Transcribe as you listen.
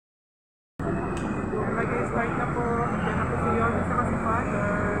start na po. Diyan na po si Yon sa kasi father.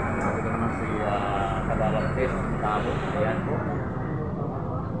 Sabi ko naman si Kababaptis, Tabo. Ayan po.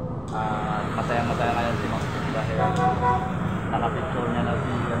 Masaya-masaya ngayon si Ma'am dahil nakapicture niya na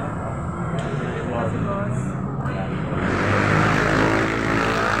si Boss. Ayan po.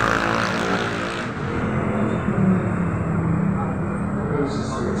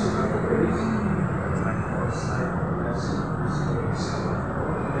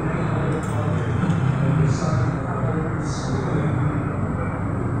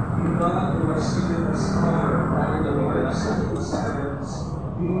 God who has given us power by the Lord of silence,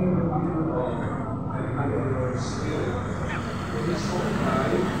 being reviewable and under your spirit. In his own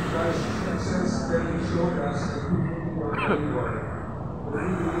life, Christ successfully showed us the beauty of the Lord. We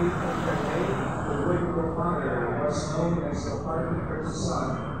believe that the name, the word of the Father, was known as the Father's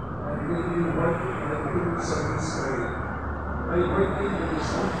Son, and daily working in the fruits of his spirit. By working in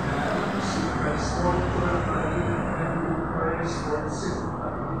his own hands, he transformed our body and prepares for sin.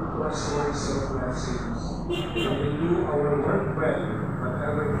 Source of blessings. When we do our work well,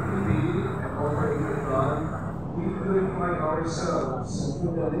 whatever we be and offering to God, we purify ourselves and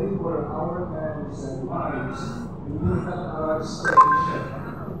through the labor of our hands and minds, we look at God's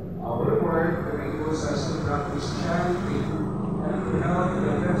creation. Our work enables us to practice charity and to help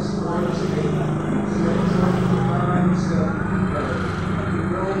the less fortunate, to enjoy the lives of people, and to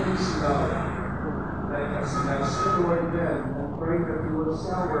know His love. Let us bless the Lord then, and pray that He will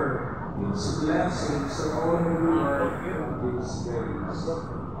shower His blessings upon you in these days.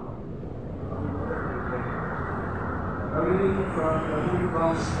 A reading from the Holy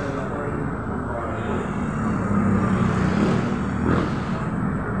Gospel according to Mark.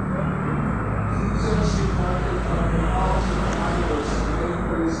 Jesus departed from the house of idols and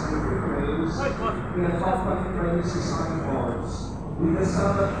entered his native place. He accompanied by his disciples. In the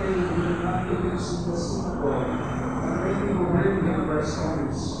Sabbath day, he did not get into the synagogue, and many who heard him were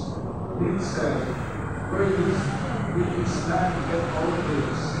astonished. He said, "Where did this man get all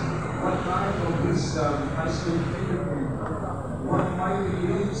this? What kind of wisdom has been given him? What mighty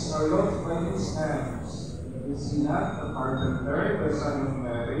deeds are wrought by his hands? Is he not a carpenter, the son of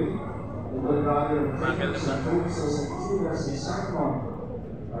Mary, and the brother of Jacob, and Joseph, and Judas, and Simon?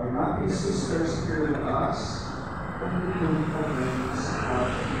 Are not his sisters here with us?" Only the remains of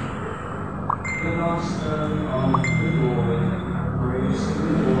the Gospel of the Lord. Praise the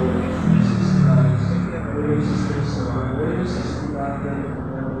Lord Jesus Christ. Praise the brothers and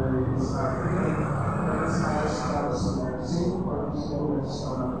brothers this afternoon. Let us ask God's mercy for His goodness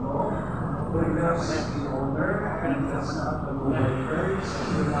on the throne. Bring us the honor and us not the Lord first,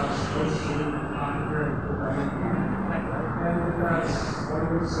 and let us proceed under the right and with us when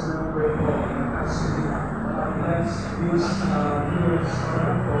we celebrate all and as we bless these years of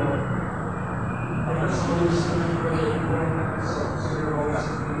the Lord. Let us always remember the importance of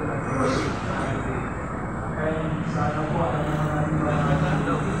generosity and hospitality. And sana po ang mga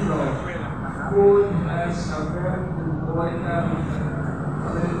food as a very important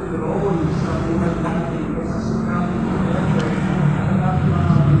role sa buhay natin kasi sinabi ko never ang lahat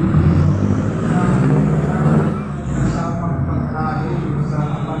mga Pilipino na kasamang pagkain sa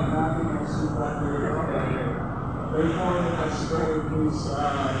abang natin ang sukat ng Europe. Therefore, let us pray this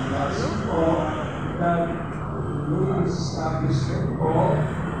blessing po that this establishment po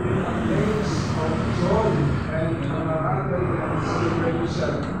in a place of joy and camaraderie and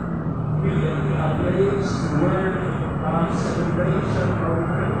celebration. Be a place where celebration of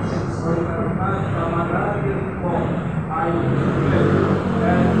friendships or camaraderie po ay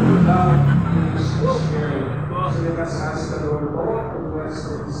and love is shared. So let us ask the Lord to bless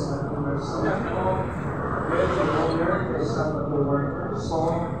this and po. Let the honor the son of the workers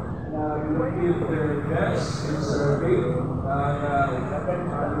song. You will give their best in serving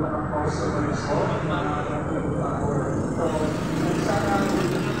also in this home. Sana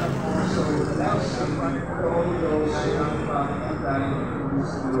also blessing to all those who have died in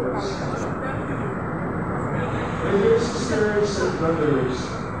these years. Dear sisters and brothers,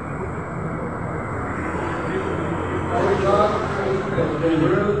 our God created the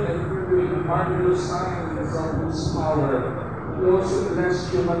world and through marvelous signs of His power. He also blessed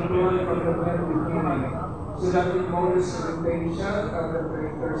humankind from the very beginning, so that in modest imitation of the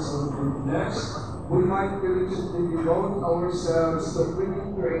creators of goodness, we might diligently devote ourselves to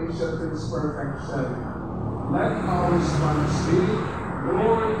bringing creation to its perfection. Let our response be,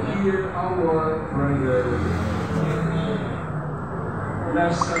 Lord, hear our prayer.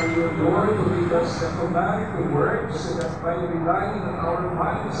 Blessed are you, Lord, who give us the command to work, so that by relying on our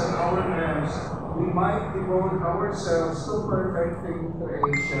minds and our hands, we might devote ourselves to perfecting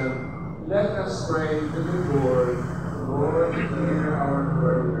creation. Let us pray to the Lord. Lord, hear our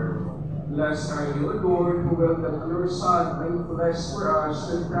prayer. Blessed are you, Lord, who will that your Son made flesh for us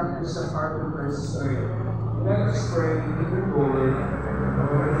to practice the carpenter's trade. Let us pray to the Lord.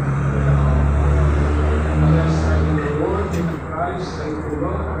 Lord, blessed are you, Lord, in Christ, thy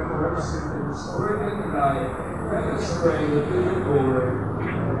blood and works in his word and life. Let us pray to the Lord.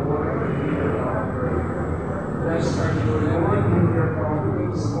 Lord, hear our prayer. Blessed are you, Lord, in your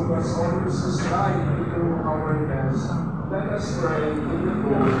providence, who has always ascribed to you our best. Let us pray to the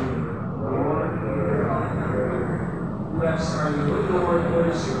Lord. Lord, hear our prayer. Blessed are you, Lord, who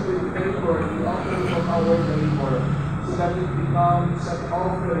receive with favor the offering of our labor, so that it becomes an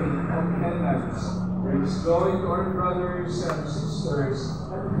offering of penance, brings joy to our brothers and sisters,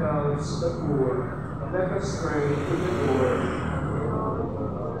 and helps the poor. Let us pray to the Lord.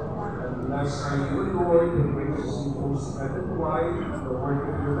 And blessed are you, Lord, who graciously hosted and wide the work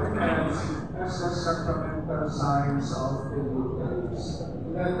of your hands as the sacramental signs of the new days.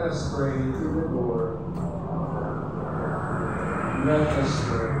 Let us pray to the Lord. Let us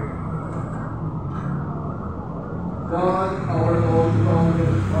pray. God, our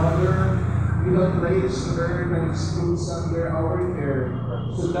all-knowing Father, you have placed the earth and its fruits under our care,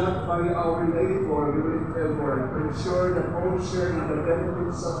 so that by our labor we will endeavor to ensure that all share in the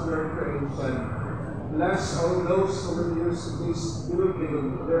benefits of your creation. Bless all those who will use this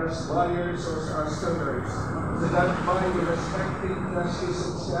building, their aspirers or customers, so that by the respecting justice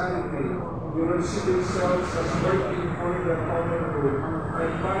and charity, you will see yourselves as working for the common good,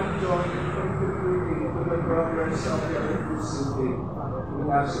 and find joy in contributing to the progress of your city. We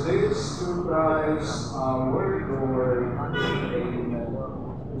ask this through Christ our Lord. Amen.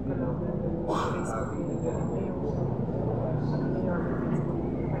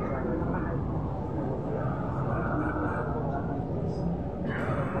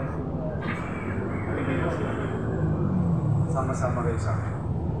 Sama-sama kayo sa akin.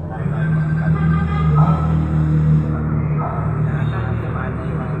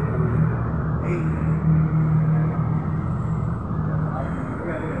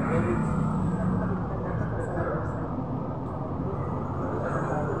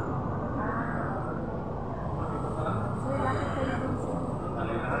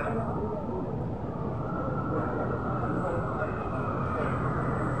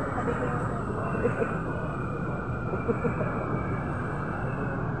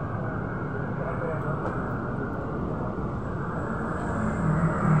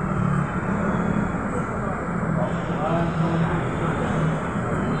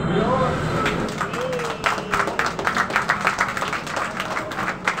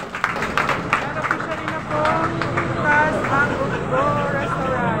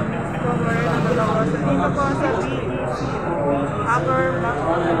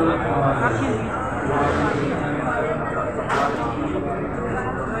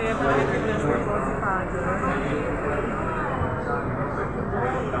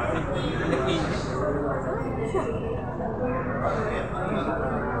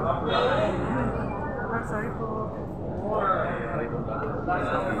 Sorry po.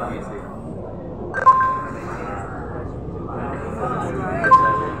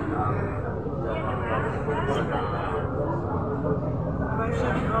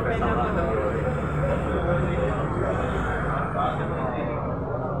 Open na po.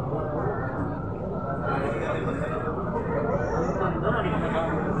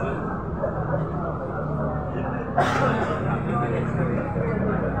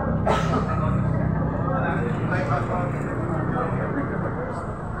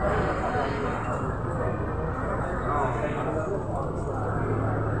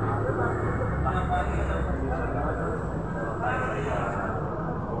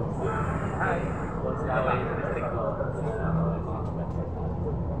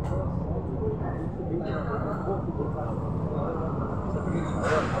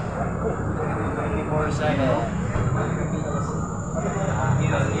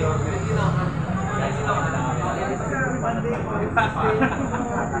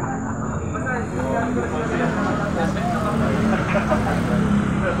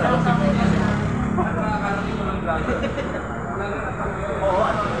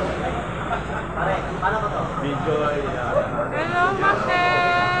 Hello,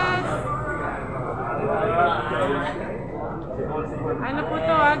 Martes! Ano po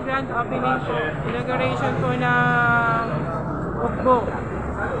to grand opening po. Inauguration po ng UGBO.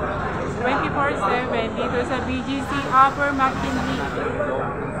 24/7 dito sa BGC Upper McKinley.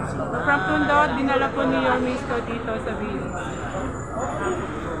 From Tundod, dinala po ni Your Misto dito sa BGC.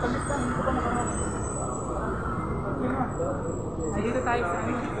 Dito tayo sa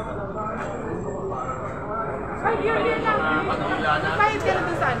 5 year din lang. Kahit ka na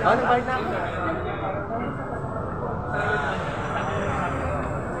doon sa ano. Ano ba na?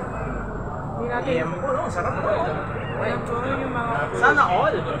 Hindi natin. Sarap po. Ayan po yung mga... Sana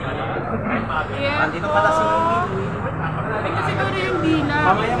all. Ayan Andito po. pala si Ito siguro yung dila.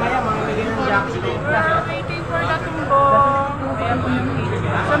 Mamaya-maya, mga bigyan ng jacket. We're waiting for the tumbong. Ayan po yung kitchen.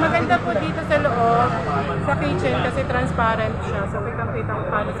 So maganda po dito sa loob, sa kitchen, kasi transparent siya. So kitang-kita ko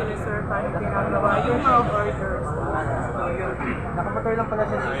paano sila serve, paano ginagawa yung mga orders. Nakamotor lang pala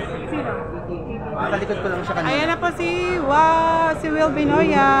siya. Sino? Nakalikod ko lang siya kanina. Ayan na po si Will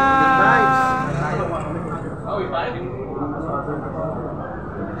Binoya.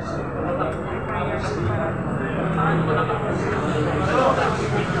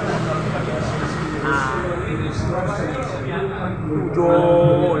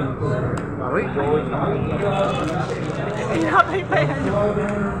 Joy! Uy, Joy! Pinapay pa yan.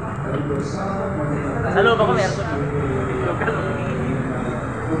 Sa loob ako meron.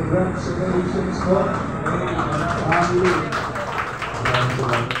 Congratulations po. Family.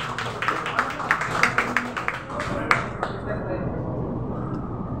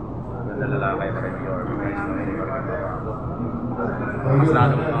 Nalalakay pa rin yung mas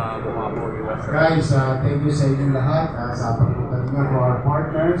lalong bumabuhiwas. Guys, thank you sa inyong lahat sa pagpunta ninyo to our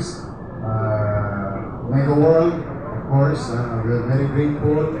partners. Mega World, of course, we're very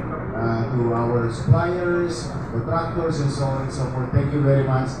grateful to our suppliers, contractors, and so on and so forth. Thank you very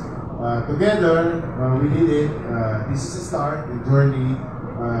much. Together, we did it. This is a start, a journey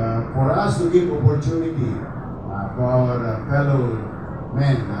for us to give opportunity to our fellow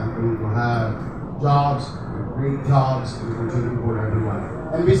men to have jobs, great jobs, and opportunity for everyone.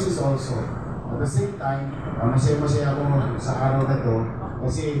 And business also. At the same time, masaya-masaya ako sa araw na to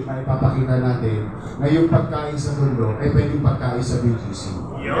kasi may papakita natin na yung pagkain sa Tondo ay pwedeng pagkain sa BGC.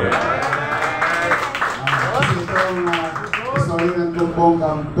 Kasi itong story ng tumbong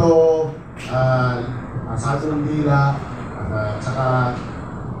kamto, asadong dila, at saka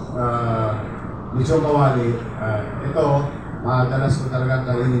lechong kawali, ito, madalas ko talaga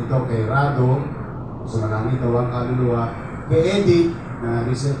kainin ito kay Rado, gusto na namin ito ang kaluluwa, kay Eddie, na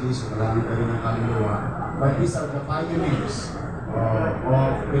recently, so marami ka rin ang kaluluwa. But these are the pioneers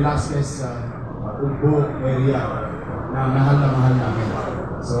of Velasquez Ugbo area na mahal namin.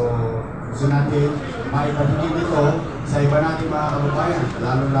 So, gusto natin maipatigil ito sa iba natin mga kababayan,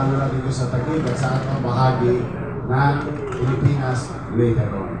 lalo-lalo na dito sa Taguig at sa atong bahagi ng Pilipinas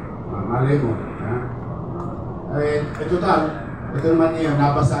later on. Malay mo. Ito naman niya,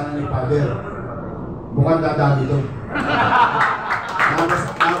 nabasa na ni Father. Mukhang dadami ito.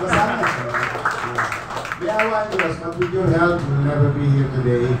 Nabasa na siya. The I1 was, but with your help, we'll never be here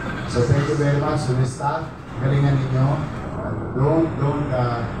today. So thank you very much to the staff. Galingan ninyo.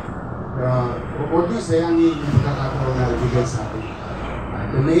 Huwag nyo sayangin yung pagkakataon na ibigay sa akin.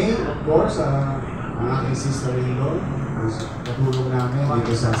 Today, of course, ang aking sister-in-law, katulong namin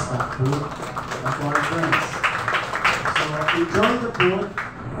dito sa staff food at for our friends. So, enjoy the food.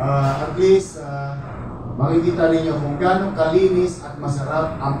 At least, makikita ninyo kung gano'ng kalinis at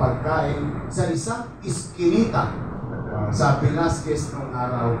masarap ang pagkain sa isang iskinita sa Velasquez noong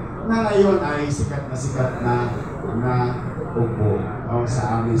araw na ngayon ay sikat na ugbo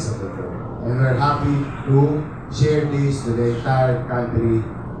sa amin sa totoo. And we're happy to share this to the entire country,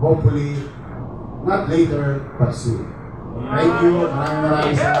 hopefully not later but soon. Thank you.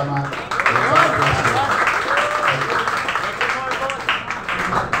 Maraming salamat.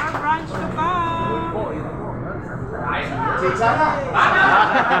 Our branch to come. Chichara!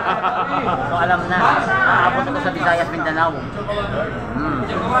 So alam na, aabot ko sa Visayas, Mindanao.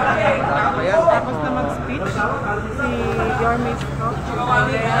 Tapos na mag-speech si Yorme Isko. Siguro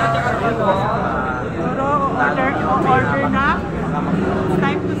order na. It's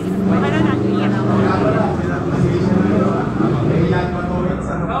time to ano na.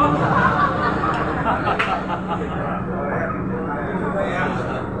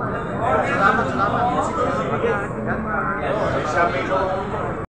 Salamat.